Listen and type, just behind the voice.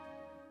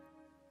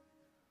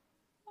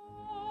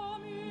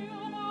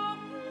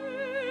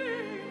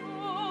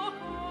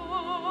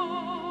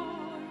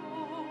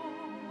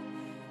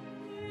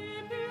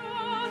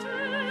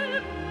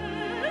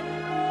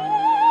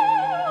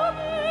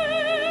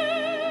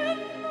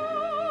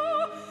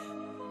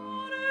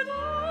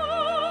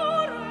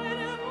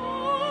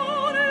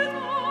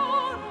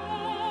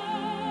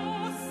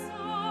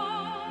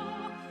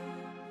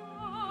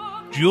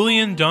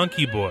Julien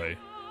Donkey Boy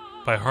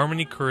by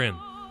Harmony Korine.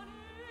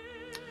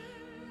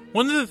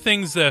 One of the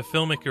things that a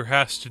filmmaker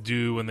has to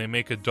do when they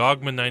make a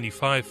Dogma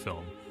 95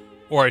 film,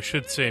 or I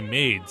should say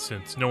made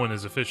since no one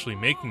is officially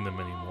making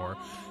them anymore,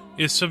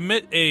 is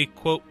submit a,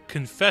 quote,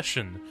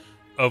 confession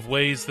of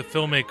ways the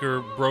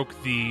filmmaker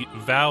broke the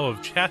vow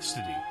of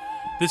chastity.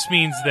 This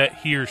means that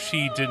he or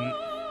she didn't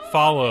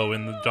follow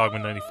in the Dogma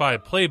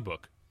 95 playbook.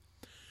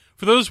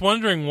 For those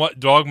wondering what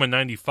Dogma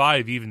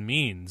 95 even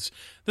means,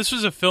 this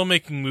was a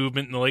filmmaking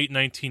movement in the late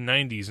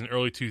 1990s and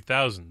early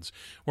 2000s,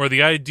 where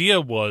the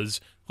idea was,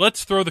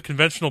 let's throw the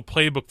conventional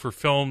playbook for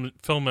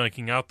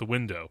filmmaking out the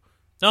window.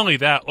 Not only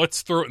that,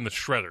 let's throw it in the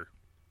shredder.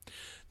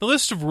 The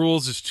list of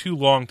rules is too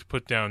long to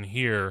put down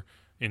here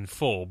in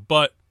full,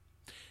 but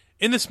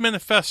in this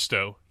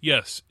manifesto,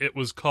 yes, it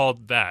was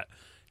called that,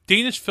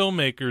 Danish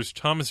filmmakers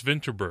Thomas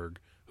Vinterberg,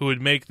 who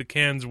would make the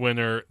Cannes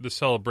winner The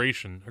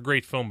Celebration, a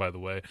great film by the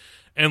way,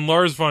 and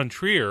Lars von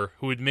Trier,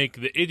 who would make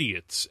The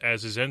Idiots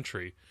as his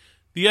entry.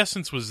 The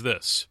essence was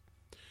this: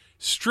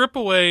 strip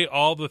away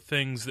all the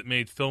things that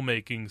made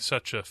filmmaking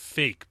such a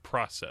fake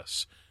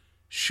process.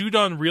 Shoot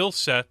on real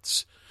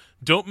sets.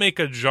 Don't make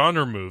a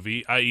genre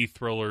movie, i.e.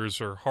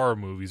 thrillers or horror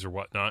movies or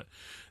whatnot.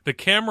 The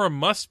camera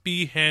must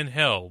be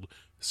handheld,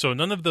 so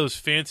none of those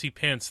fancy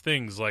pants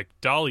things like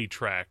dolly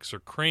tracks or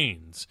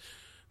cranes.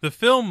 The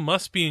film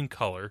must be in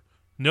color.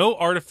 No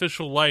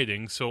artificial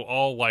lighting, so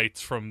all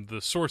lights from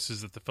the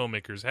sources that the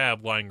filmmakers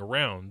have lying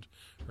around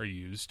are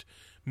used.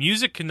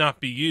 Music cannot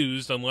be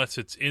used unless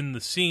it's in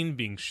the scene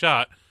being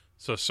shot,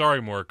 so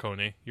sorry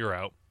Morricone, you're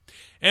out.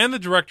 And the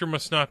director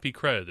must not be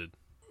credited.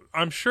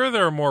 I'm sure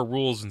there are more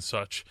rules and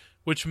such,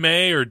 which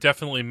may or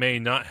definitely may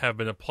not have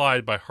been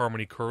applied by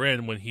Harmony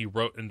Korine when he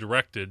wrote and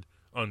directed,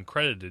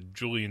 uncredited,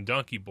 Julien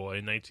Donkey Boy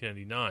in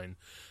 1999,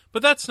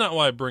 but that's not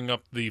why I bring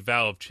up the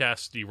vow of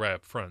chastity right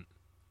up front.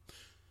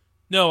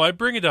 No, I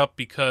bring it up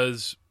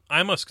because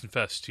I must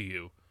confess to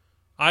you,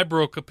 I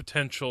broke a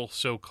potential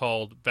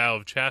so-called vow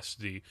of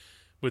chastity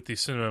with the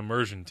cinema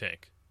immersion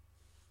tank.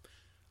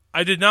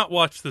 I did not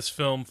watch this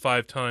film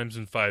 5 times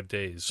in 5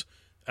 days,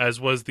 as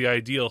was the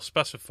ideal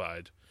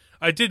specified.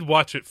 I did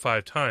watch it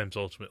 5 times,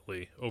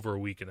 ultimately, over a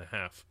week and a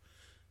half.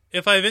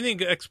 If I have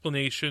any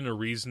explanation or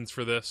reasons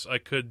for this, I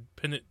could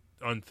pin it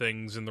on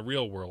things in the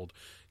real world,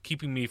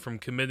 keeping me from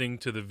committing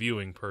to the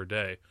viewing per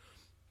day.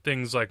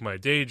 Things like my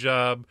day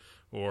job,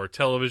 or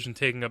television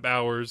taking up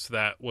hours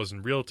that was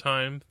in real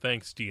time,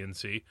 thanks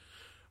DNC.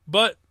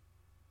 But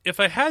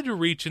if I had to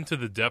reach into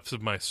the depths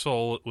of my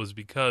soul, it was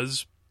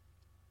because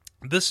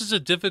this is a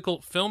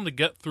difficult film to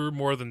get through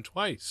more than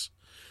twice.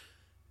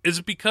 Is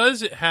it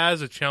because it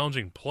has a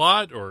challenging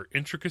plot or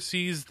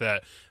intricacies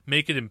that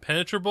make it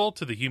impenetrable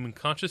to the human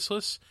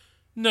consciousness?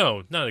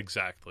 No, not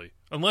exactly,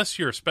 unless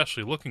you're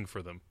especially looking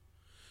for them.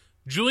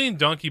 Julien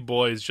Donkey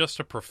Boy is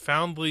just a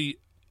profoundly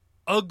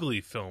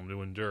ugly film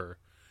to endure.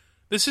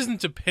 This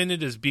isn't to pin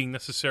it as being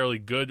necessarily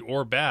good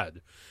or bad.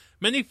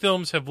 Many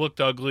films have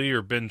looked ugly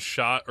or been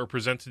shot or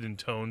presented in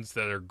tones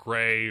that are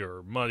gray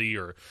or muddy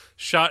or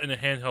shot in a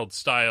handheld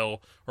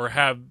style or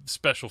have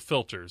special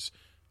filters,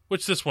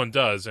 which this one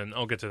does, and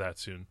I'll get to that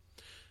soon.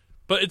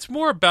 But it's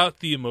more about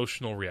the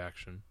emotional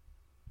reaction.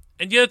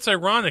 And yet it's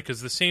ironic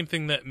as the same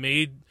thing that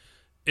made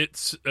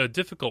it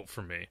difficult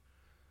for me,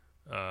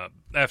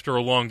 after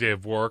a long day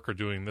of work or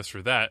doing this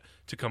or that,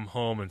 to come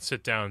home and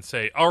sit down and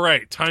say, all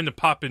right, time to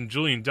pop in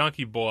Julien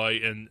Donkey Boy,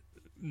 and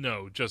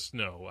no, just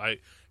no, I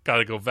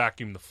gotta go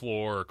vacuum the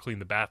floor or clean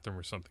the bathroom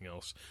or something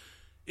else,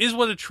 is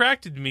what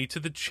attracted me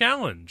to the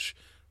challenge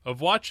of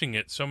watching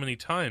it so many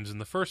times in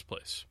the first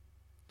place.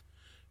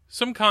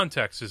 Some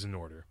context is in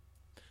order.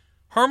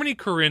 Harmony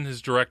Korine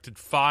has directed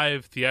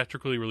 5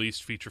 theatrically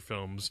released feature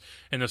films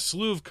and a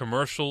slew of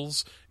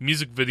commercials,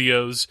 music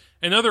videos,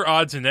 and other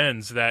odds and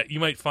ends that you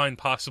might find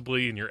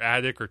possibly in your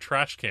attic or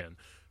trash can,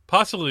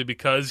 possibly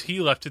because he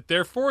left it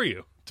there for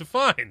you to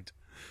find.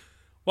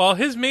 While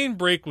his main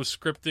break was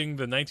scripting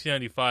the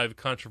 1995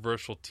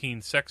 controversial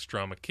teen sex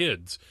drama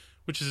Kids,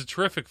 which is a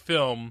terrific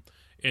film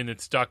in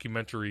its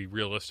documentary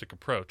realistic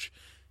approach,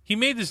 he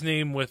made his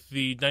name with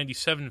the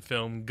 97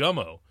 film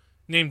Gummo,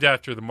 named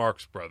after the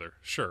Marx brother.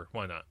 Sure,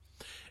 why not?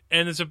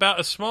 And is about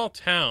a small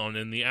town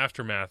in the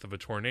aftermath of a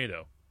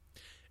tornado.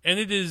 And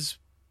it is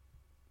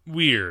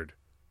weird.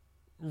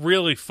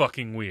 Really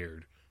fucking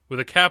weird. With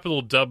a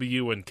capital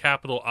W and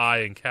capital I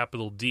and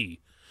capital D.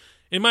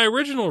 In my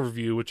original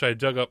review, which I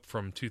dug up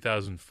from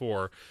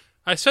 2004,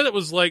 I said it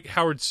was like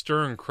Howard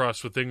Stern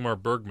crossed with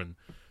Ingmar Bergman.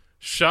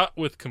 Shot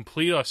with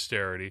complete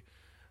austerity,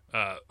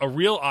 a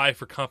real eye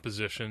for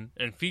composition,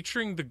 and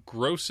featuring the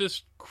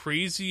grossest,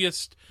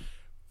 craziest,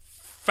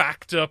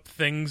 fact up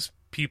things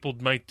people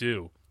might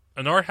do.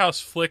 An art house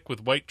flick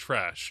with white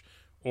trash,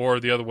 or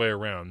the other way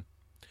around.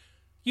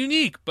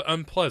 Unique, but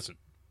unpleasant.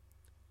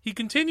 He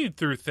continued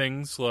through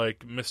things like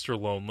Mr.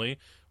 Lonely,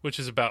 which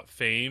is about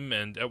fame,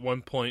 and at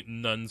one point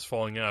nuns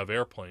falling out of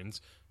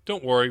airplanes.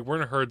 Don't worry,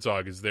 Werner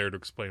Herzog is there to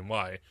explain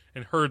why,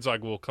 and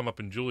Herzog will come up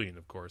in Julien,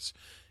 of course.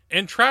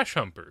 And Trash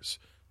Humpers,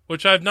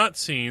 which I've not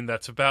seen,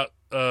 that's about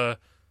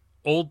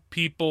old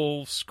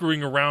people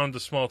screwing around a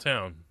small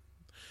town.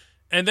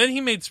 And then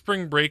he made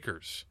Spring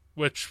Breakers,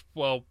 which,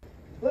 well...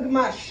 Look at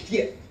my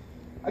shit.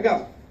 I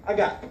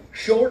got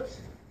shorts,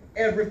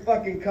 every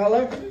fucking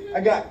color.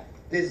 I got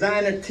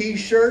designer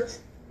t-shirts.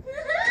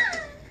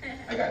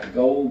 I got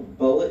gold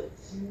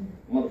bullets,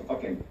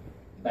 motherfucking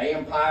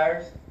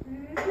vampires.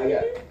 I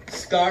got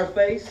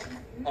Scarface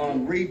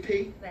on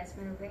repeat. Best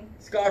movie.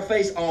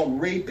 Scarface on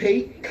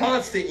repeat.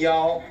 Constant,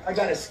 y'all. I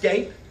got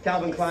Escape,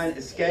 Calvin Klein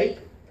Escape.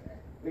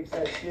 Mix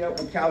that shit up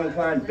with Calvin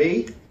Klein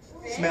B.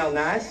 Smell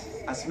nice.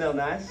 I smell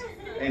nice.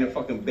 Ain't a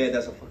fucking bed,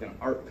 that's a fucking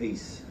art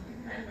piece.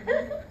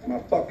 My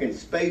fucking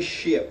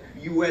spaceship,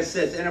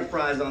 USS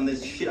Enterprise on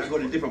this shit. I go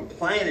to different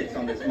planets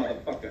on this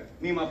motherfucker.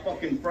 Me and my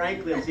fucking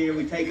Franklin's here,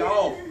 we take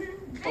off.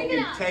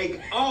 Fucking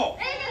take off.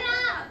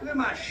 Look at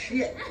my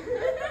shit.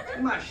 Look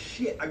at my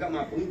shit. I got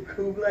my blue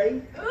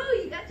Kool-Aid.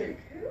 Ooh, you got your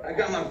Kool-Aid. I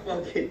got my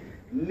fucking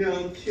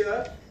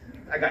nunchucks.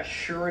 I got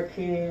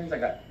shurikens. I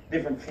got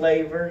different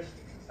flavors.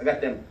 I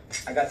got them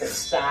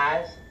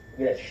size.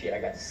 Look at that shit. I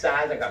got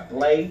size. I got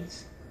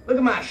blades. Look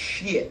at my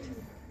shit.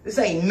 This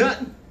ain't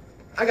nothing.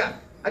 I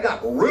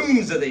got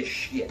rooms of this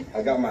shit.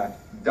 I got my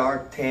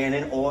dark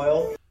tannin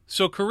oil.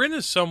 So Corinne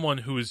is someone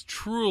who is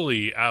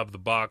truly out of the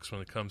box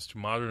when it comes to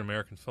modern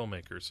American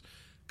filmmakers,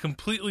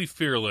 completely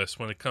fearless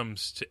when it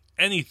comes to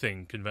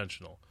anything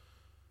conventional.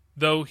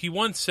 Though he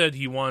once said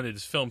he wanted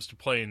his films to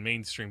play in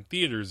mainstream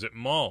theaters at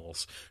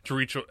malls to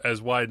reach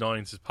as wide an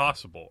audience as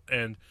possible,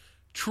 and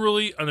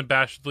truly,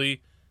 unabashedly,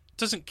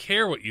 doesn't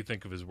care what you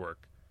think of his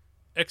work,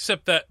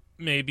 except that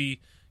maybe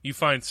you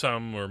find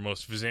some or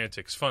most of his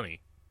antics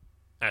funny,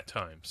 at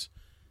times.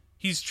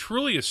 He's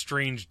truly a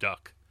strange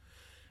duck.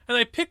 And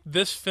I picked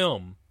this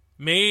film,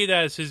 made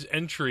as his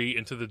entry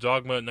into the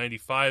Dogma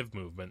 95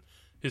 movement,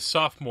 his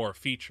sophomore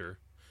feature,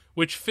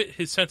 which fit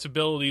his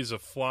sensibilities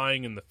of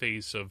flying in the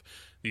face of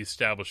the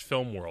established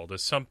film world,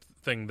 as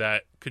something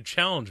that could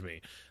challenge me,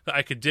 that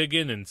I could dig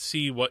in and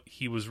see what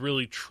he was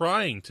really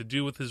trying to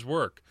do with his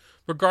work,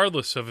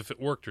 regardless of if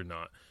it worked or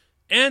not,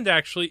 and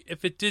actually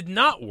if it did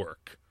not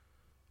work.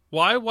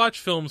 Why watch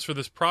films for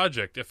this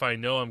project if I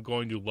know I'm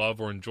going to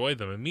love or enjoy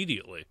them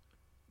immediately?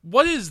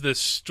 What is this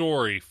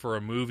story for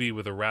a movie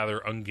with a rather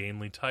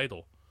ungainly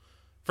title?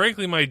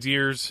 Frankly, my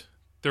dears,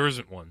 there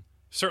isn't one.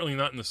 Certainly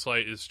not in the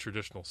slightest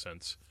traditional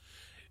sense.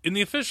 In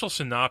the official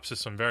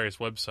synopsis on various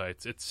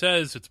websites, it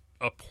says it's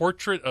a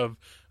portrait of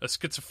a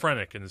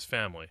schizophrenic and his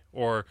family,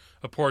 or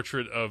a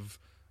portrait of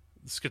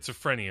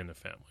schizophrenia in a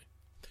family.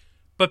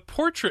 But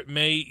portrait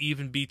may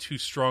even be too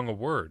strong a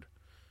word.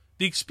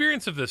 The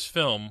experience of this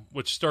film,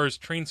 which stars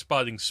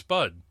Trainspotting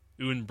Spud,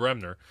 Ewan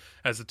Bremner,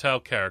 as the title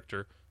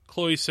character,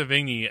 Chloe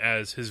Sevigny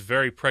as his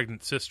very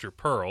pregnant sister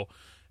Pearl,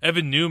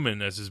 Evan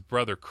Newman as his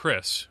brother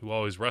Chris, who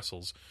always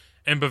wrestles,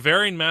 and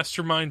Bavarian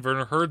mastermind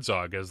Werner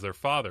Herzog as their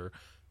father,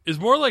 is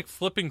more like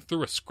flipping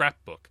through a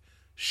scrapbook,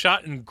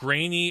 shot in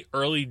grainy,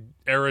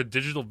 early-era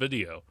digital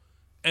video,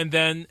 and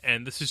then,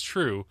 and this is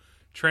true,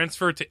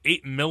 transferred to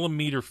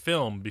 8mm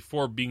film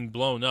before being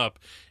blown up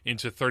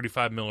into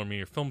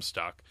 35mm film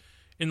stock,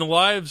 in the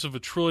lives of a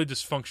truly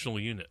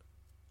dysfunctional unit.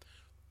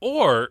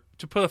 Or,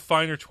 to put a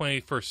finer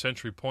 21st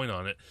century point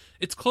on it,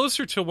 it's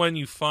closer to when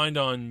you find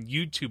on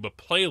YouTube a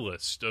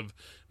playlist of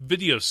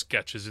video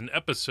sketches and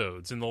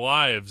episodes in the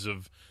lives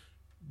of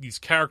these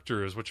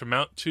characters which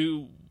amount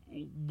to,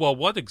 well,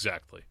 what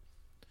exactly?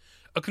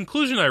 A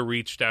conclusion I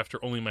reached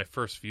after only my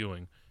first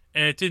viewing,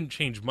 and it didn't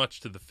change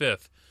much to the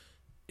fifth,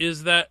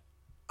 is that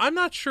I'm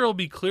not sure it'll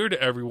be clear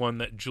to everyone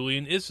that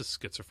Julien is a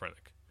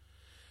schizophrenic.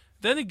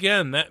 Then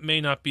again, that may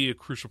not be a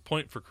crucial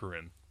point for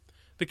Corinne.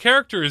 The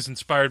character is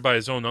inspired by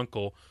his own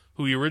uncle,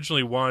 who he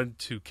originally wanted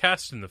to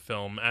cast in the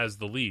film as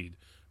the lead,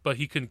 but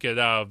he couldn't get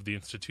out of the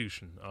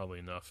institution, oddly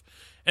enough.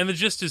 And the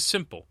gist is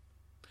simple.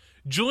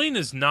 Julien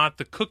is not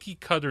the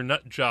cookie-cutter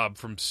nut job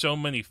from so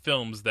many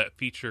films that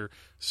feature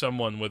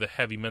someone with a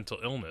heavy mental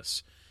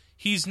illness.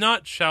 He's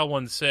not, shall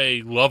one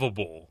say,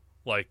 lovable,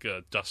 like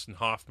Dustin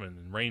Hoffman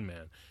in Rain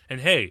Man.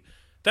 And hey,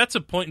 that's a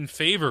point in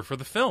favor for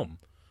the film.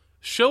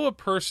 Show a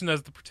person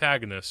as the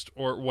protagonist,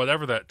 or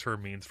whatever that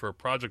term means for a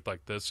project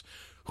like this,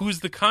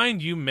 who's the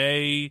kind you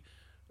may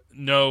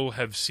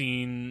have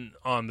seen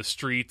on the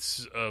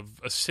streets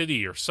of a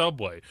city or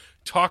subway,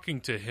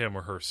 talking to him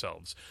or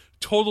herself.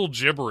 Total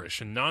gibberish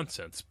and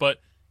nonsense, but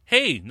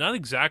hey, not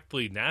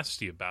exactly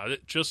nasty about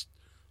it, just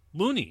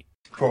loony.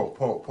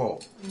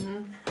 Paul.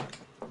 Mm-hmm.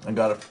 I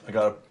got a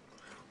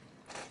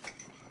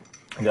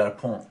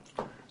poem.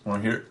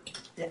 Want to hear it?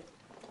 Yeah.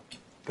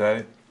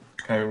 Daddy,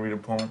 can I read a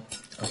poem?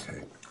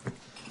 Okay.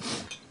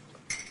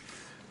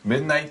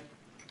 Midnight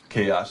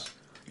chaos,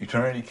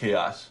 eternity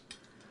chaos,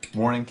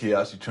 morning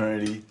chaos,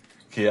 eternity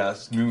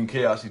chaos, noon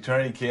chaos,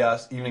 eternity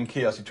chaos, evening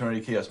chaos,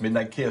 eternity chaos,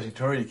 midnight chaos,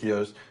 eternity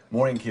chaos,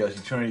 morning chaos,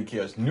 eternity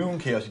chaos, noon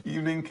chaos,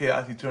 evening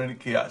chaos, eternity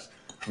chaos,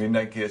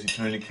 midnight chaos,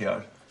 eternity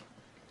chaos.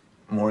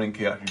 morning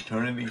chaos,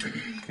 eternity,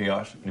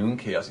 chaos, noon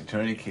chaos,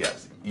 eternity,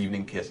 chaos,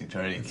 evening chaos,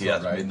 eternity, It's chaos,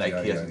 all right. midnight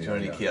Yeah, chaos, yeah,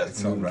 eternity, yeah. chaos,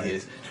 It's all noon right.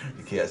 chaos,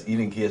 chaos,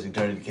 evening chaos,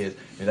 eternity, chaos,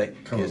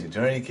 midnight Come chaos, on.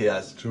 eternity,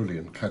 chaos,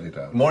 Julian, cut it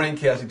out. morning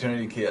chaos,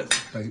 eternity, chaos.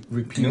 By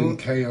repeating Noon-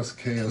 chaos,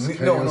 chaos, No,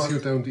 chaos, no.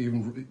 you don't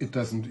even, it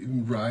doesn't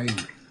even rhyme.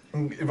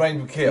 It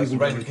rhymes with chaos, Even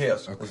it rhymes though with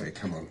chaos. Okay,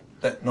 come on.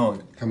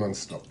 No, Come on,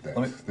 stop that.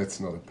 Let me- That's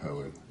not a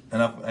poem.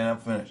 and I'm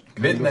finished. What kind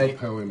of Midnight, a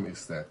poem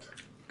is that?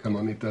 Come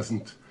on, it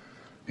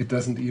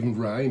doesn't even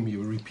rhyme.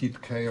 You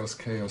repeat chaos,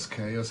 chaos,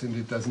 chaos, and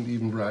it doesn't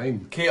even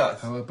rhyme.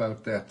 Chaos. How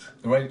about that?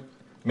 right?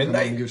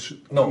 Midnight, Come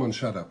on, no. come on,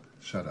 shut up.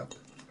 Shut up.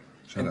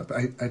 Shut up.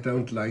 I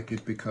don't like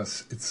it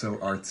because it's so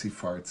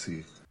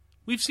artsy-fartsy.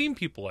 We've seen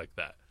people like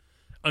that.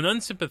 An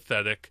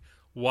unsympathetic,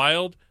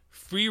 wild,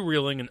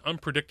 freewheeling, and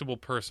unpredictable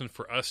person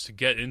for us to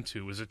get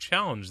into is a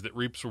challenge that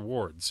reaps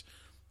rewards.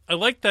 I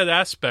like that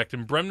aspect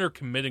in Bremner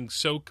committing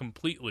so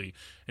completely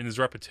in his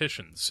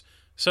repetitions,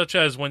 such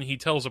as when he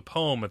tells a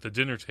poem at the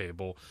dinner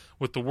table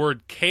with the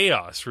word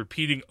chaos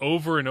repeating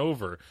over and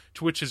over,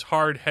 to which his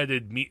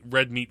hard-headed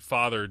red meat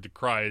father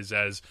decries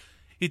as,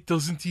 "It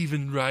doesn't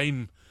even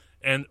rhyme."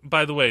 And,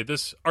 by the way,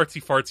 this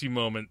artsy-fartsy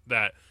moment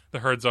that the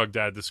Herzog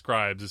dad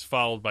describes is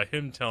followed by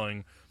him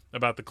telling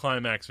about the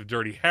climax of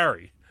Dirty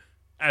Harry,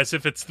 as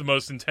if it's the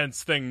most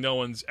intense thing no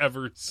one's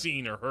ever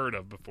seen or heard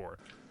of before.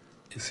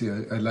 You see,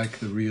 I like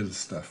the real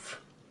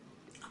stuff.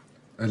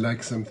 I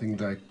like something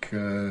like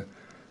the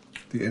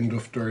end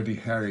of Dirty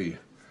Harry.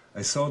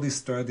 I saw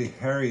this Dirty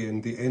Harry,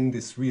 and the end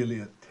is really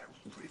a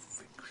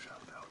terrific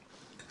shootout.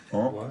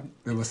 What?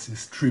 There was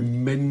this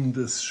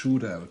tremendous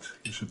shootout.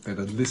 You should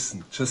better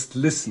listen. Just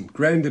listen.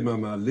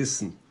 Grandmama,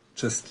 listen.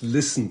 Just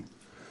listen.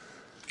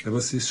 There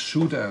was this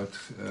shootout.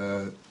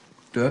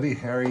 Dirty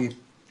Harry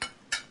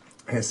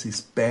has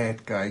this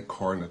bad guy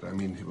cornered. I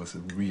mean, he was a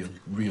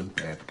real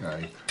bad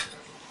guy.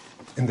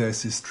 And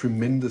there's this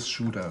tremendous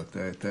shootout.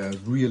 They're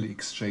really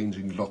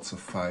exchanging lots of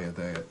fire.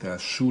 They're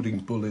shooting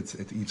bullets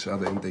at each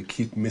other, and they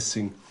keep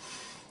missing.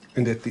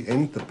 And at the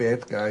end, the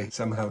bad guy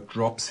somehow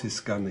drops his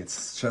gun.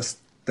 It's just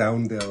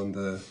down there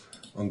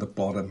on the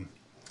bottom.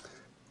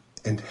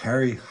 And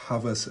Harry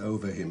hovers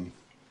over him.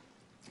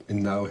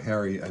 And now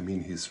Harry, I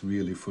mean, he's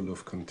really full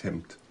of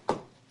contempt.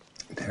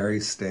 And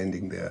Harry's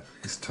standing there.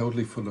 He's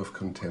totally full of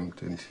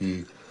contempt. And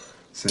he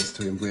says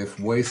to him, "We have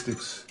wasted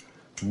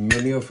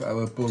many of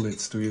our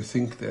bullets. Do you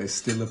think there is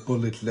still a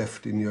bullet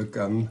left in your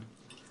gun?"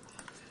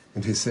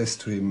 And he says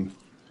to him,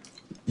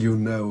 "You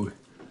know,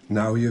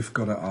 now you've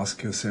got to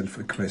ask yourself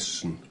a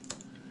question.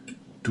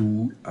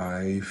 Do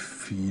I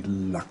feel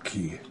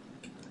lucky?"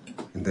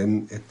 And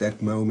then at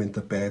that moment,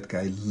 the bad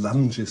guy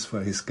lunges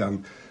for his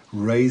gun,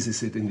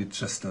 raises it, and it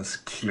just does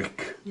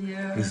click.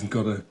 Yeah. He hasn't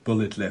got a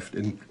bullet left.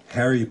 And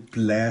Harry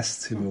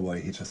blasts him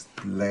away. He just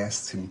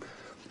blasts him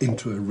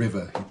into a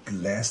river. He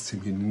blasts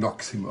him, he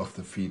knocks him off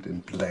the feet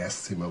and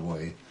blasts him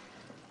away.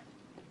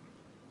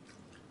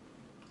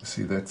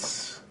 See,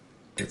 that's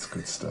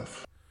good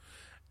stuff.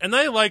 And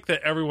I like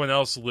that everyone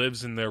else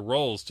lives in their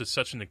roles to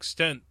such an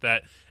extent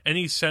that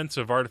any sense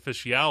of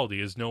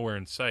artificiality is nowhere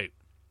in sight.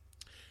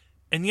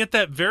 And yet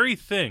that very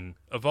thing,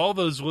 of all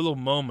those little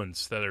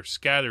moments that are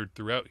scattered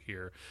throughout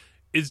here,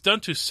 is done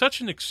to such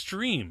an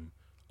extreme,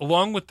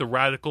 along with the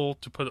radical,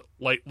 to put it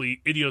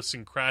lightly,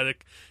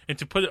 idiosyncratic, and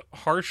to put it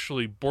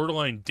harshly,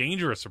 borderline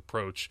dangerous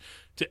approach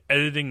to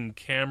editing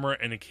camera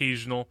and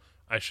occasional,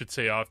 I should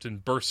say often,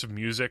 bursts of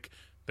music,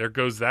 there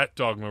goes that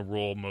dogma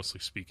rule, mostly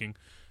speaking,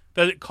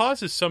 that it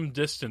causes some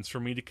distance for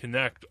me to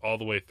connect all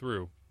the way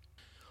through.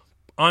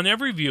 On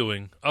every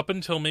viewing, up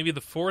until maybe the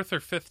fourth or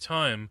fifth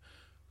time,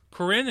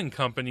 Corinne and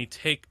company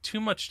take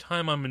too much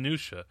time on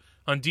minutia,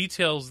 on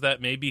details that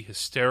may be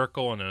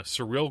hysterical on a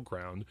surreal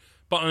ground,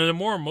 but on a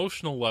more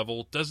emotional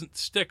level doesn't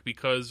stick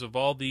because of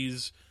all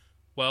these,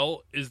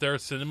 well, is there a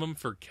synonym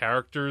for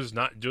characters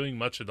not doing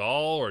much at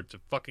all or to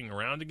fucking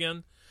around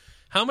again?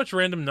 How much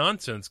random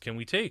nonsense can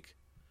we take?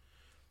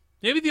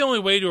 Maybe the only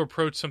way to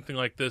approach something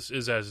like this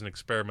is as an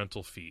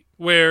experimental feat,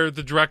 where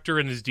the director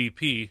and his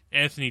DP,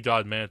 Anthony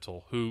Dodd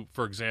Mantle, who,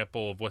 for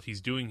example, of what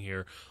he's doing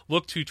here,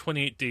 look to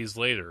 28 Days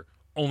Later,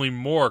 only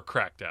more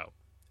cracked out,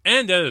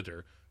 and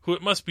editor, who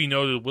it must be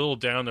noted whittled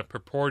down a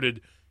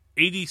purported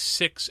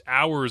 86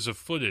 hours of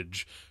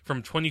footage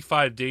from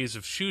 25 days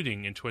of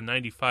shooting into a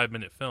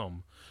 95-minute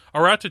film,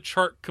 are out to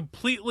chart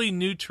completely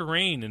new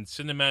terrain in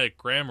cinematic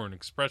grammar and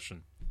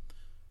expression.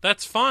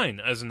 That's fine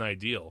as an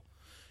ideal.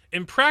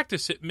 In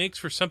practice, it makes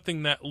for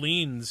something that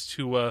leans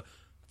to a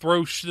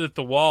throw shit at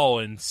the wall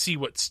and see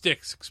what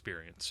sticks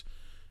experience.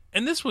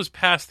 And this was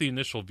past the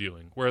initial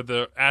viewing, where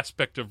the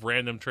aspect of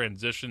random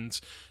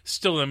transitions,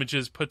 still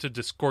images put to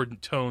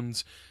discordant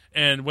tones,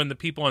 and when the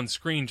people on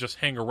screen just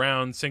hang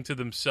around, sing to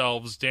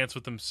themselves, dance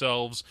with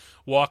themselves,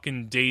 walk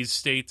in dazed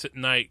states at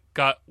night,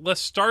 got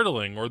less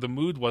startling or the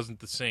mood wasn't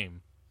the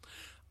same.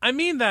 I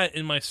mean that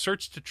in my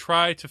search to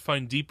try to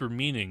find deeper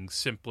meanings,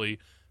 simply,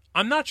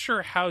 I'm not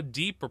sure how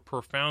deep or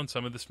profound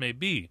some of this may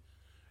be.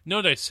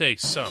 Note I say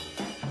some,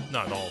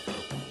 not all though.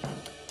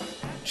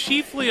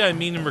 Chiefly I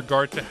mean in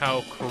regard to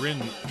how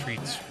Corinne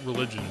treats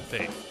religion and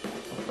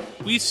faith.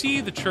 We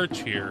see the church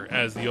here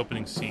as the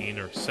opening scene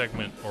or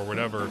segment or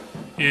whatever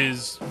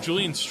is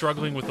Julien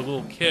struggling with a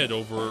little kid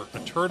over a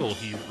turtle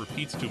he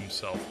repeats to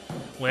himself,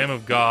 Lamb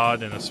of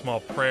God, and a small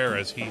prayer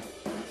as he...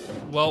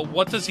 Well,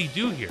 what does he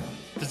do here?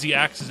 Does he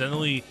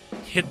accidentally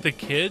hit the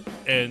kid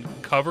and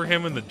cover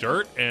him in the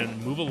dirt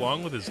and move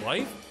along with his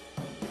life?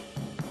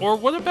 Or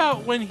what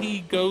about when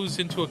he goes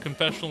into a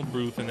confessional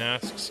booth and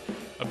asks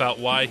about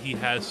why he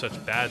has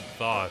such bad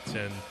thoughts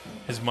and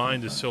his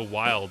mind is so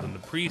wild, and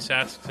the priest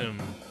asks him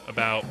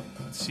about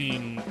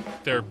seeing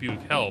therapeutic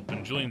help,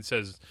 and Julien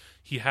says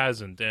he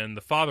hasn't, and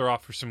the father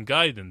offers some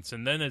guidance,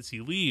 and then as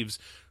he leaves,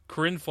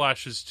 Corinne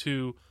flashes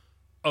to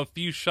a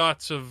few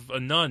shots of a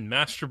nun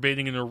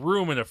masturbating in a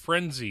room in a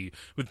frenzy,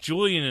 with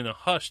Julien in a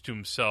hush to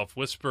himself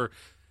whisper,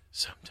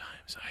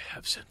 "Sometimes I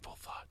have sinful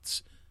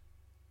thoughts."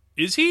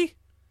 Is he?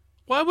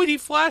 Why would he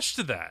flash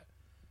to that?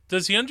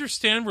 Does he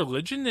understand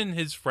religion in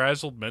his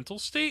frazzled mental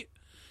state?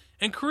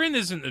 And Corinne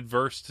isn't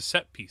adverse to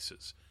set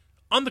pieces.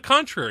 On the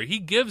contrary, he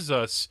gives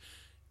us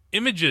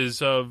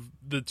images of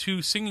the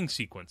two singing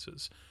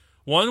sequences.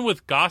 One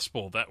with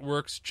gospel that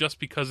works just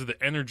because of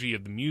the energy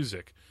of the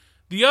music.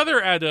 The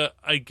other at a,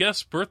 I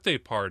guess, birthday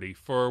party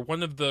for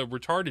one of the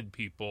retarded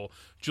people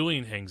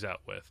Julien hangs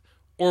out with.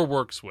 Or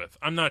works with.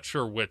 I'm not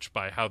sure which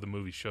by how the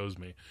movie shows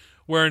me.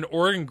 Where an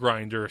organ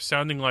grinder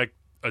sounding like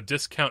a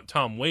discount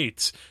Tom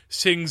Waits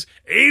sings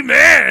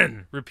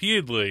 "Amen"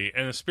 repeatedly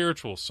in a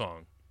spiritual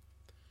song.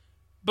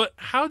 But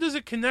how does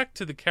it connect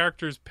to the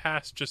character's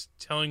past just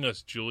telling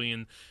us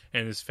Julien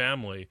and his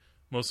family,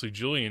 mostly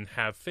Julien,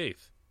 have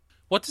faith?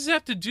 What does it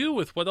have to do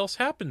with what else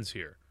happens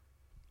here?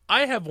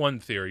 I have one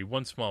theory,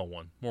 one small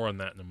one. More on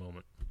that in a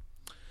moment.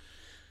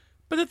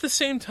 But at the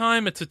same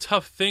time, it's a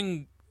tough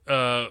thing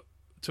to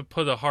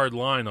put a hard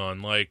line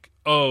on, like,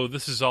 oh,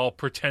 this is all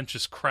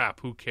pretentious crap,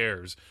 who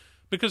cares?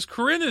 Because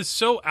Corinne is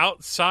so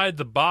outside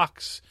the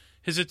box,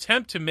 his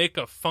attempt to make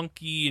a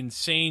funky,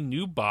 insane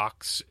new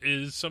box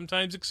is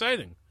sometimes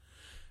exciting.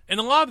 And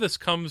a lot of this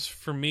comes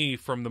for me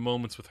from the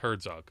moments with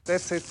Herzog.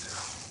 That's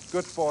it.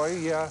 Good boy,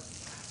 yeah.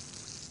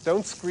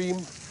 Don't scream.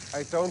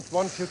 I don't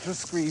want you to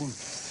scream.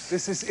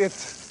 This is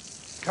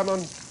it. Come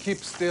on, keep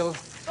still.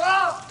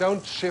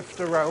 Don't shift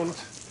around.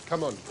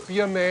 Come on, be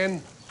a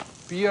man.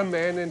 Be a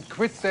man and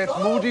quit that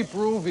moody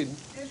brooding.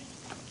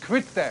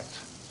 Quit that.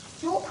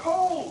 So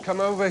cold. Come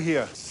over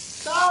here.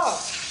 Stop.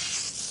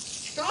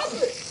 Stop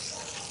it.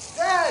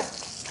 Dad.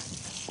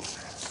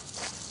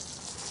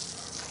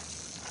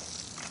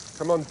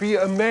 Come on, be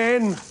a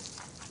man.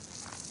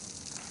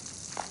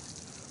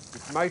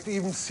 It might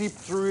even seep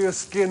through your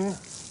skin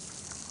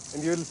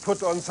and you'll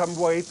put on some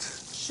weight.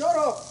 Shut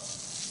up.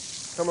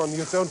 Come on,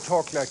 you don't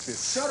talk like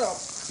this. Shut up.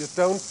 You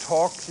don't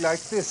talk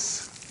like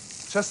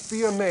this. Just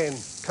be a man.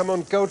 Come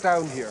on, go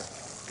down here.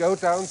 Go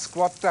down,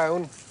 squat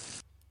down.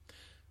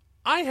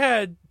 I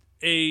had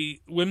a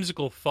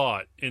whimsical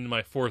thought in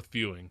my fourth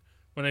viewing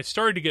when I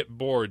started to get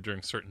bored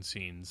during certain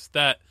scenes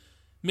that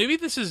maybe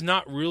this is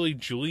not really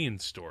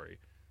Julien's story.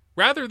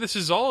 Rather, this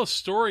is all a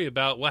story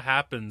about what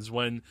happens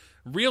when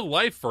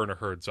real-life Werner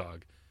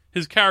Herzog,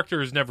 his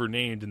character is never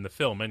named in the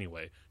film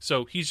anyway,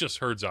 so he's just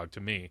Herzog to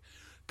me,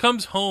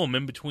 comes home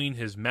in between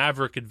his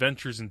maverick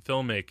adventures in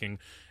filmmaking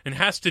and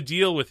has to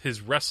deal with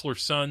his wrestler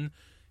son,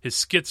 his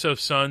schizo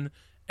son,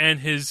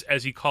 and his,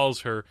 as he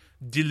calls her,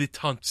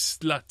 dilettante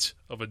slut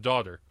of a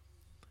daughter.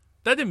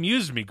 That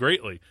amused me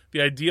greatly,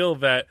 the idea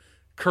that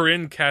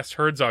Corinne cast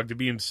Herzog to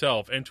be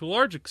himself, and to a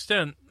large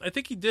extent, I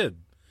think he did.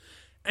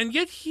 And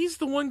yet he's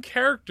the one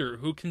character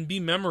who can be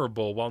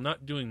memorable while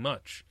not doing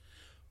much.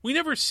 We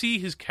never see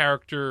his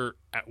character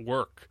at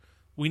work.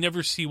 We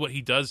never see what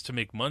he does to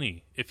make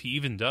money, if he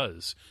even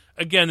does.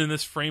 Again, in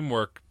this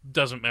framework,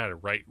 doesn't matter,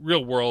 right?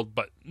 Real world,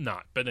 but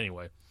not. But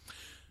anyway.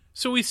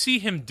 So we see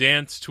him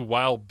dance to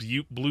wild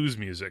blues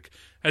music,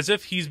 as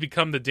if he's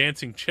become the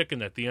dancing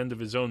chicken at the end of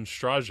his own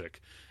Strajic,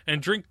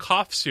 and drink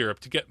cough syrup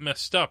to get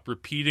messed up,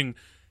 repeating,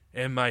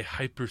 "Am I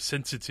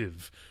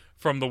hypersensitive?"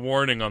 from the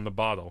warning on the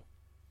bottle.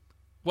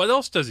 What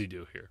else does he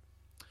do here?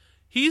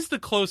 He's the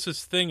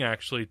closest thing,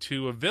 actually,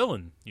 to a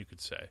villain, you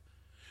could say.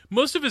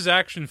 Most of his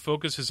action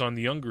focuses on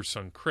the younger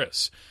son,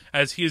 Chris,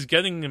 as he is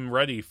getting him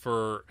ready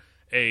for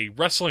a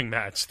wrestling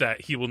match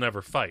that he will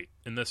never fight,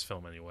 in this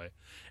film anyway.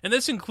 And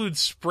this includes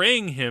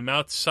spraying him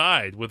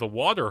outside with a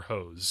water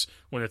hose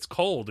when it's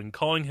cold and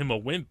calling him a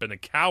wimp and a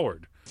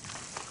coward.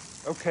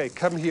 Okay,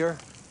 come here.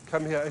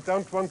 Come here. I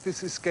don't want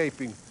this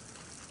escaping.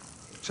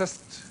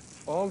 Just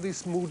all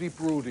this moody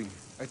brooding.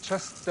 I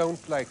just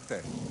don't like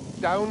that.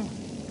 Down,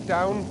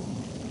 down.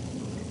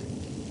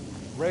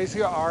 Raise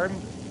your arm.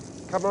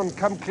 Come on,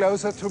 come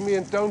closer to me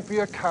and don't be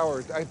a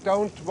coward. I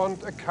don't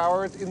want a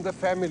coward in the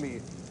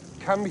family.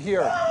 Come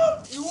here.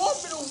 You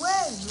want me to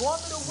win? You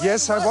want me to win?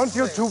 Yes, I want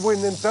you to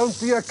win and don't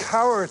be a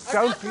coward.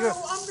 Don't be a...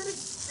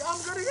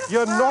 I'm gonna get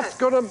You're fat. not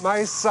gonna...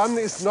 My son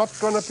is not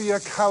gonna be a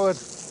coward.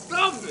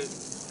 Stop it.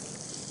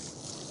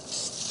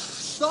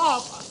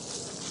 Stop.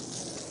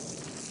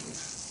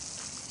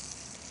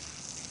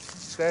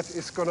 That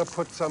is gonna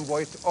put some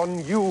weight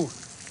on you.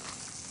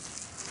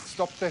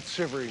 Stop that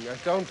shivering. I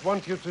don't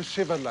want you to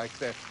shiver like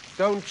that.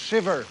 don't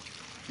shiver.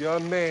 You're a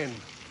man,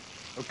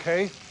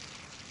 okay?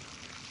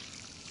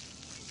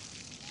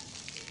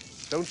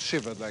 Don't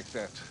shiver like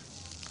that.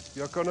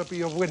 You're gonna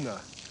be a winner.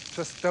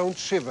 Just don't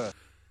shiver.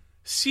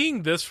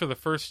 Seeing this for the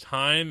first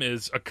time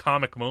is a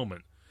comic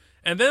moment.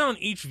 And then on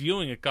each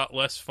viewing it got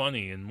less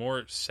funny and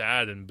more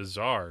sad and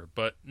bizarre,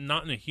 but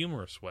not in a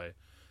humorous way.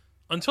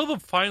 Until the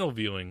final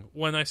viewing,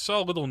 when I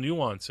saw little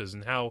nuances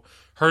in how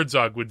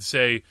Herzog would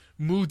say,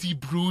 moody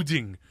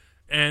brooding,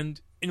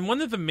 and in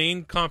one of the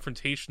main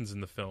confrontations in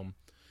the film,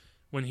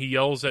 when he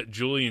yells at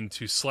Julien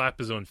to slap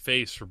his own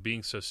face for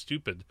being so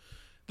stupid,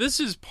 this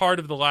is part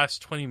of the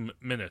last 20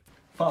 minutes.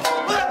 I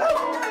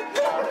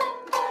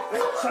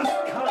just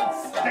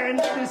can't stand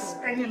this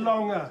any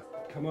longer.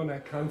 Come on, I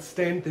can't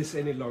stand this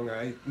any longer.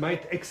 I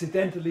might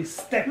accidentally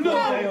step one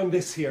day on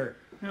this here.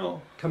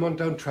 No. Come on,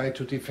 don't try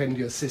to defend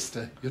your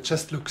sister. You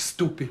just look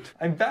stupid.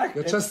 I'm back.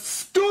 You're just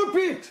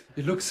stupid!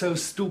 You look so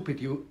stupid.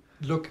 You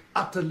look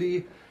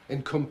utterly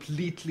and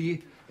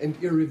completely and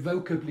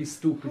irrevocably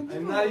stupid.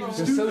 I'm not even You're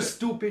stupid. so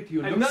stupid.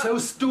 You look so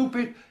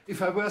stupid.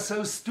 If I were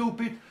so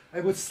stupid,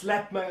 I would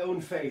slap my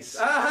own face.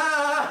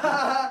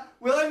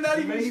 Well, I'm not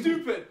even Maybe.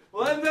 stupid.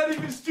 Well, I'm not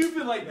even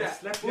stupid like that.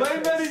 Slap Well, your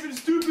I'm not face. even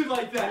stupid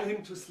like Tell that.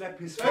 him to slap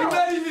his face. I'm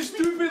not even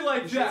stupid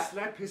like You should that.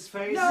 slap his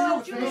face.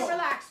 No, Julian,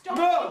 relax. Don't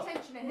No. pay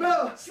attention to him.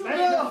 No. Slap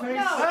Julian, your face.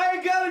 no. I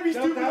ain't gotta be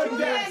stupid like Julian,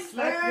 that.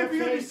 slap I ain't your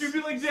gonna be face.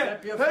 stupid like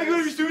Slap that. your I ain't gonna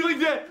be face. stupid like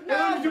that. I ain't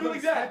gonna be stupid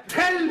like that.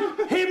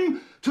 Tell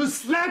him to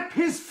slap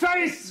his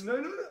face.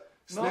 No.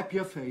 Slap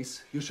your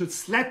face. You should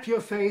slap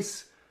your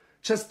face.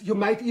 Just, you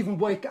might even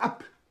wake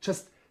up.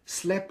 Just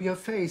slap your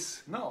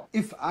face. No.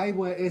 If I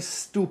were as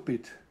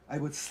stupid, I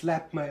would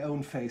slap my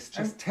own face.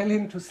 Just tell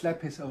him to slap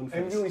his own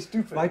face. really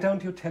stupid. Why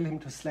don't you tell him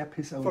to slap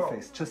his own For-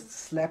 face? Just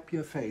slap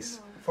your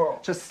face. For-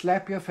 Just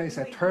slap your face.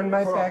 I turn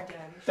my back.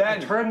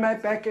 Daddy. I turn my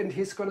back and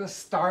he's gonna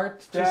start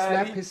to Daddy.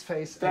 slap his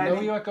face. I know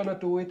Daddy. you're gonna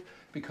do it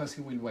because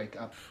he will wake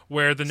up.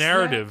 Where the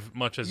narrative,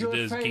 much as it your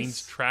is, face.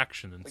 gains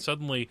traction, and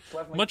suddenly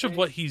slap my much of face.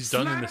 what he's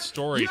done in this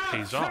story Slap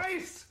pays your off.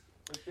 face.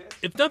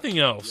 If nothing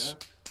else,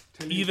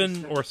 Tell him to even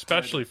slap or it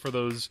especially for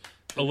those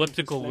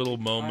elliptical little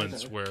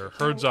moments where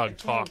Herzog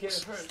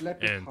talks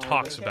Slap it and harder.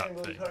 talks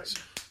about things.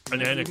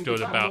 An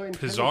anecdote about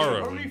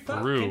Pizarro in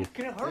Peru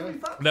Can it hurt me?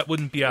 that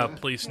wouldn't be out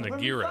of place in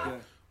Aguirre,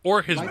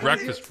 or his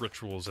breakfast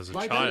rituals as a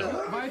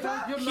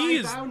child. He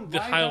is the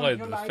highlight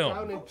of the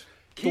film,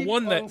 the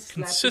one that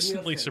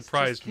consistently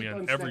surprised me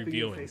on every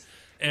viewing,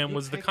 and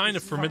was the kind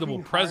of formidable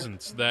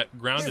presence that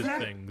grounded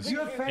things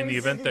in the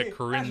event that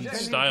Corinne's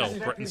style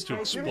threatens to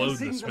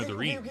explode into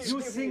smithereens,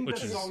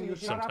 which is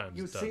sometimes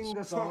You it sing does.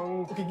 the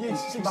song. Okay,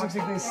 sing.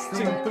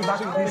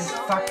 Fuck this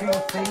fucking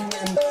thing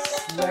and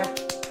slap.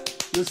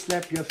 You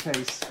slap your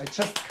face. I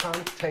just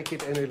can't take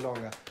it any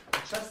longer. I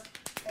just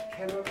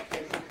cannot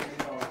take it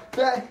any longer.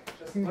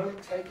 Just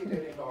won't take it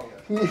any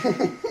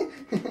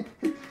longer.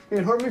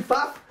 It hurt me,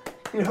 Faf.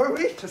 It hurt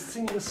me. Just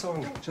sing the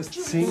song. Just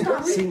sing.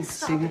 You sing the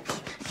song.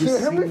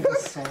 Come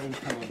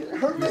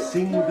on. You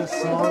sing the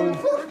song.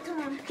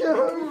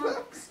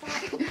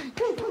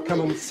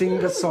 Come on, sing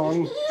the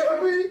song.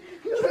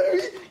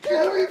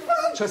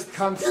 Just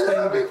can't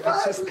stand it.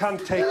 I just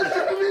can't take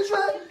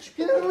it.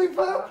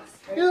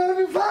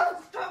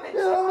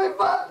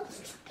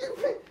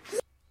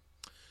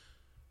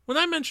 When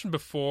I mentioned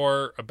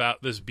before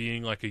about this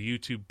being like a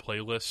YouTube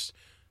playlist,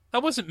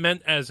 that wasn't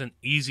meant as an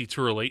easy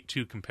to relate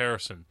to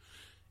comparison.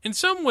 In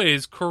some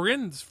ways,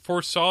 Corinne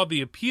foresaw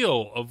the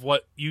appeal of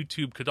what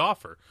YouTube could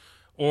offer,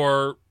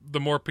 or the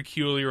more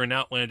peculiar and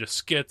outlandish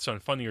skits on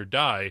Funny or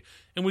Die,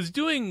 and was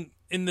doing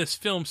in this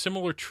film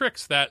similar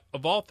tricks that,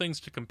 of all things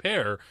to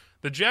compare,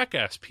 the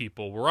Jackass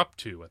people were up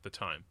to at the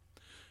time.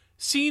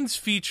 Scenes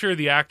feature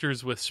the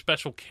actors with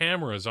special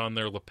cameras on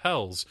their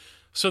lapels,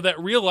 so that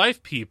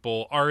real-life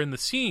people are in the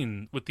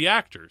scene with the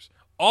actors,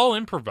 all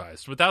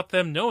improvised without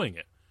them knowing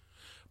it.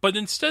 But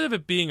instead of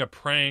it being a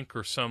prank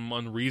or some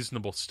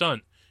unreasonable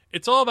stunt,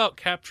 it's all about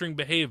capturing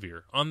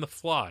behavior, on the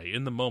fly,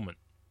 in the moment.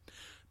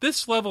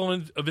 This level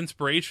of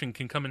inspiration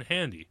can come in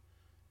handy.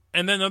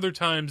 And then other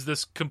times,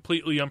 this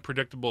completely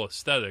unpredictable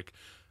aesthetic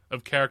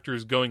of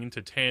characters going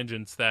into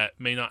tangents that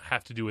may not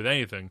have to do with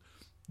anything.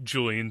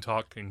 Julien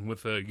talking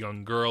with a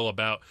young girl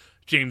about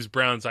James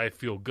Brown's I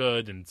Feel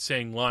Good and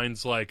saying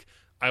lines like,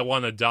 I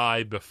want to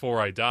die before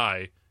I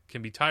die,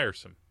 can be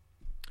tiresome.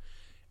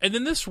 And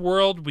in this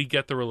world, we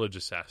get the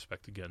religious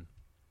aspect again.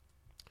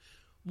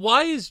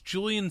 Why is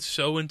Julien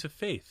so into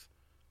faith?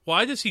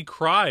 Why does he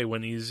cry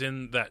when he's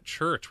in that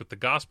church with the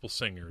gospel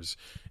singers,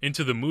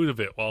 into the mood of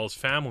it while his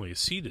family is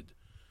seated?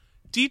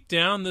 Deep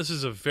down, this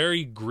is a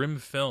very grim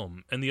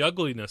film, and the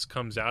ugliness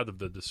comes out of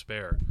the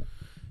despair.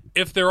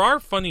 If there are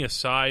funny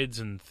asides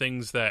and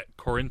things that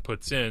Corinne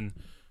puts in,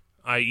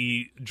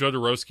 i.e.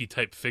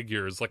 Jodorowsky-type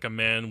figures, like a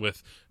man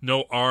with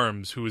no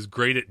arms who is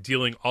great at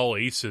dealing all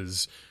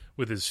aces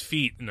with his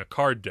feet in a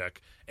card deck,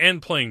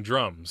 and playing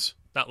drums,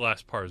 that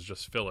last part is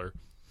just filler,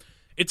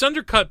 it's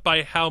undercut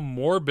by how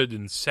morbid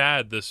and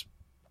sad this,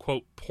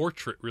 quote,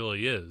 portrait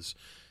really is,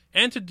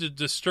 and to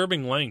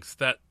disturbing lengths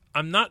that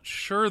I'm not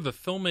sure the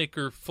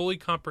filmmaker fully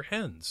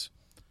comprehends.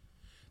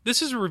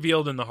 This is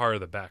revealed in the heart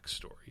of the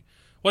backstory.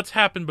 What's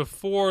happened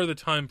before the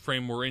time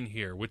frame we're in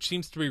here, which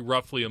seems to be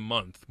roughly a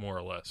month, more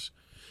or less.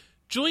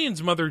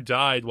 Julien's mother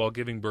died while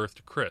giving birth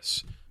to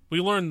Chris.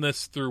 We learn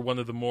this through one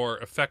of the more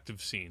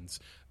effective scenes,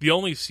 the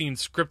only scene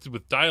scripted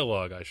with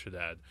dialogue, I should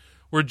add,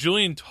 where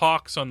Julien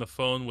talks on the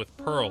phone with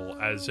Pearl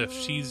as if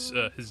she's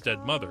his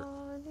dead mother.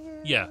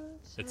 Yeah,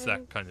 it's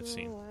that kind of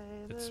scene.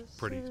 It's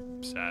pretty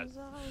sad.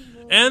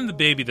 And the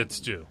baby that's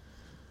due.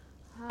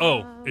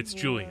 Oh, it's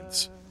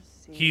Julien's.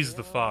 He's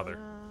the father.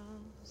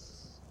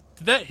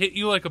 Did that hit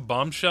you like a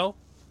bombshell?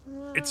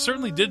 It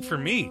certainly did for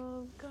me.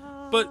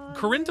 But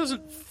Corinne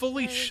doesn't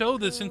fully show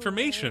this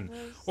information,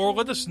 or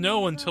let us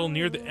know until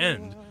near the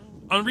end.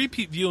 On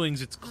repeat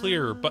viewings, it's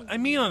clearer, but I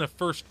mean on a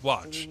first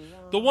watch,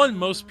 the one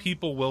most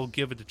people will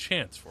give it a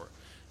chance for.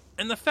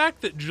 And the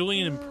fact that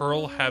Julien and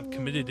Pearl have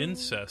committed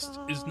incest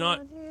is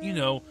not,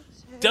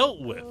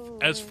 dealt with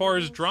as far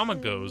as drama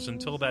goes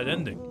until that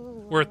ending,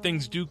 where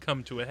things do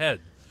come to a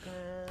head.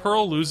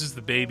 Pearl loses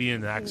the baby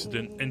in an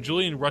accident, and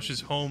Julien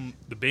rushes home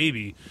the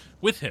baby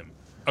with him,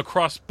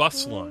 across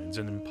bus lines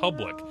and in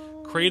public,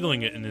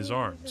 cradling it in his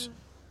arms.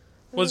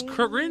 Was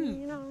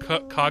Corinne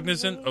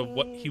cognizant of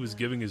what he was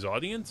giving his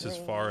audience as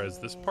far as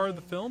this part of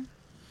the film?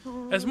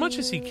 As much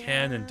as he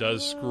can and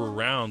does screw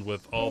around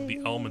with all the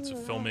elements of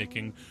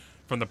filmmaking,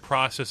 from the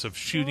process of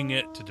shooting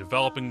it to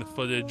developing the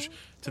footage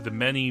to the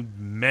many,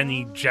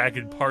 many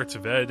jagged parts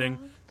of editing,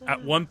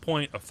 at one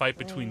point a fight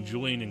between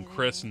Julien and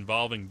Chris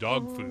involving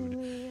dog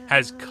food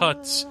has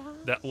cuts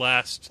that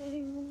last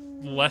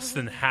less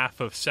than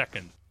half a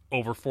second,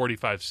 over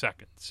 45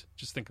 seconds.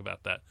 Just think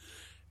about that.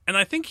 And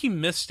I think he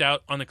missed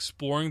out on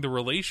exploring the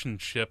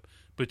relationship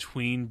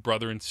between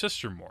brother and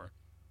sister more.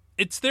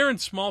 It's there in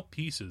small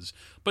pieces,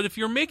 but if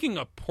you're making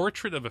a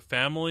portrait of a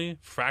family,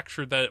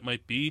 fractured that it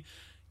might be,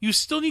 you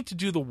still need to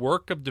do the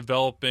work of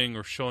developing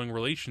or showing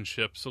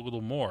relationships a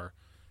little more.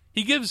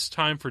 He gives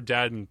time for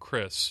Dad and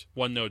Chris,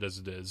 one note as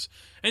it is,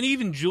 and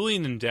even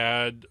Julien and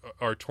Dad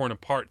are torn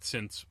apart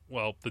since,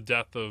 the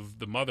death of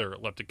the mother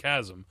left a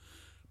chasm.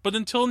 But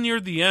until near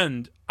the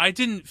end, I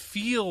didn't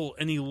feel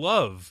any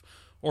love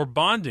or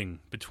bonding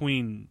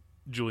between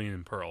Julien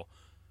and Pearl.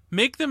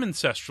 Make them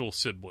ancestral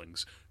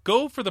siblings.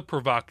 Go for the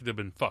provocative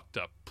and fucked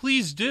up.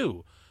 Please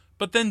do.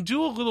 But then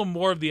do a little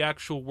more of the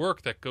actual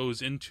work that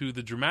goes into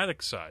the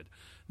dramatic side.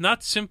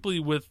 Not simply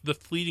with the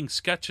fleeting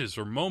sketches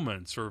or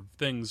moments or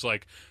things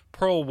like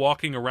Pearl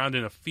walking around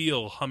in a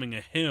field humming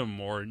a hymn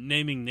or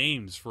naming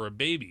names for a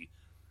baby.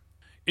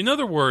 In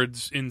other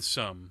words, in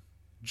sum,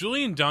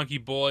 Julien Donkey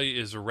Boy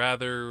is a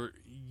rather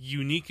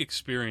unique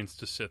experience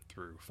to sit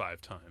through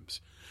 5 times.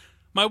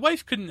 My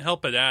wife couldn't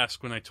help but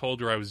ask when I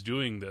told her I was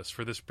doing this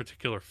for this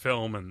particular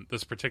film and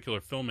this particular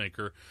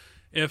filmmaker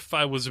if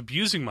I was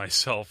abusing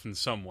myself in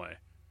some way.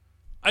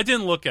 I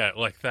didn't look at it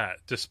like that,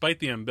 despite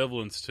the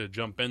ambivalence to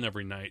jump in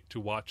every night to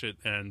watch it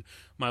and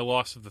my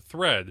loss of the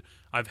thread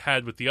I've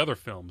had with the other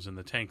films in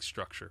the tank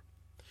structure.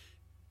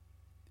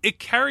 It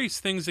carries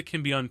things that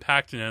can be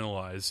unpacked and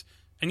analyzed,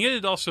 and yet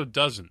it also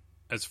doesn't,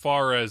 as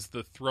far as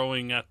the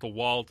throwing at the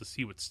wall to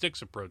see what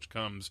sticks approach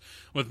comes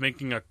with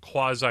making a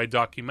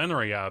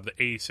quasi-documentary out of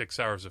the 86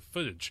 hours of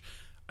footage.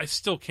 I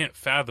still can't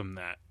fathom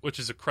that, which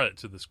is a credit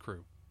to this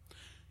crew.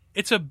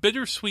 It's a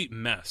bittersweet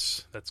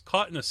mess that's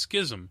caught in a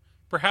schism,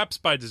 perhaps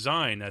by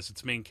design, as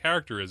its main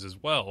character is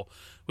as well,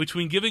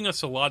 between giving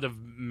us a lot of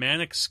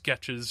manic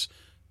sketches,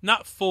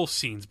 not full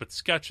scenes, but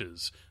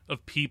sketches,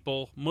 of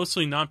people,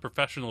 mostly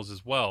non-professionals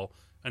as well,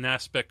 an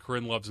aspect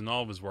Corinne loves in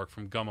all of his work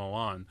from Gummo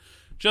on,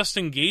 just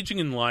engaging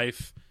in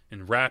life,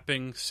 in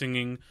rapping,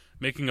 singing,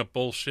 making up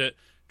bullshit,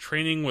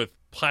 training with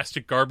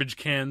plastic garbage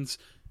cans,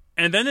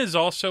 and then is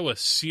also a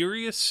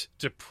serious,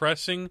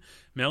 depressing,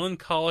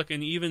 melancholic,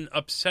 and even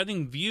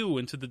upsetting view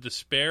into the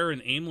despair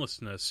and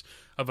aimlessness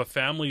of a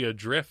family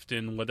adrift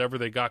in whatever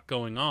they got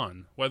going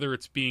on, whether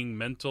it's being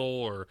mental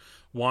or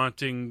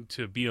wanting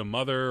to be a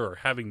mother or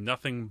having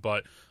nothing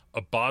but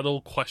a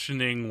bottle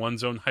questioning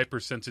one's own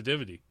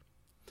hypersensitivity.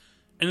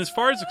 And as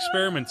far as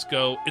experiments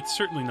go, it's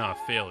certainly not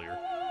a failure.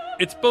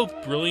 It's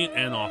both brilliant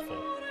and awful,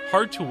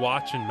 hard to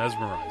watch and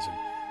mesmerizing,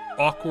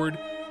 awkward,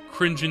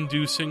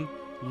 cringe-inducing,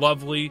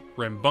 lovely,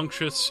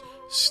 rambunctious,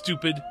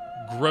 stupid,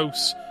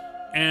 gross,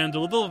 and a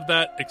little of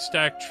that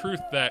ecstatic truth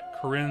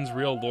that Corinne's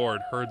real lord,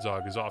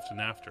 Herzog, is often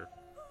after.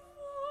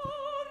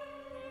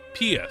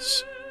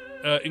 P.S.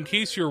 In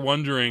case you're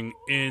wondering,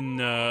 in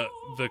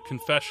the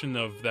confession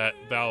of that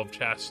vow of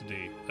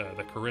chastity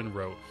that Corinne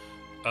wrote,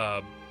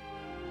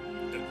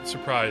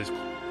 surprise,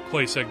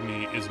 Chloe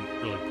Segni isn't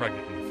really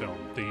pregnant in the film.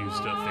 They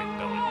used a fake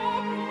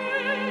belly.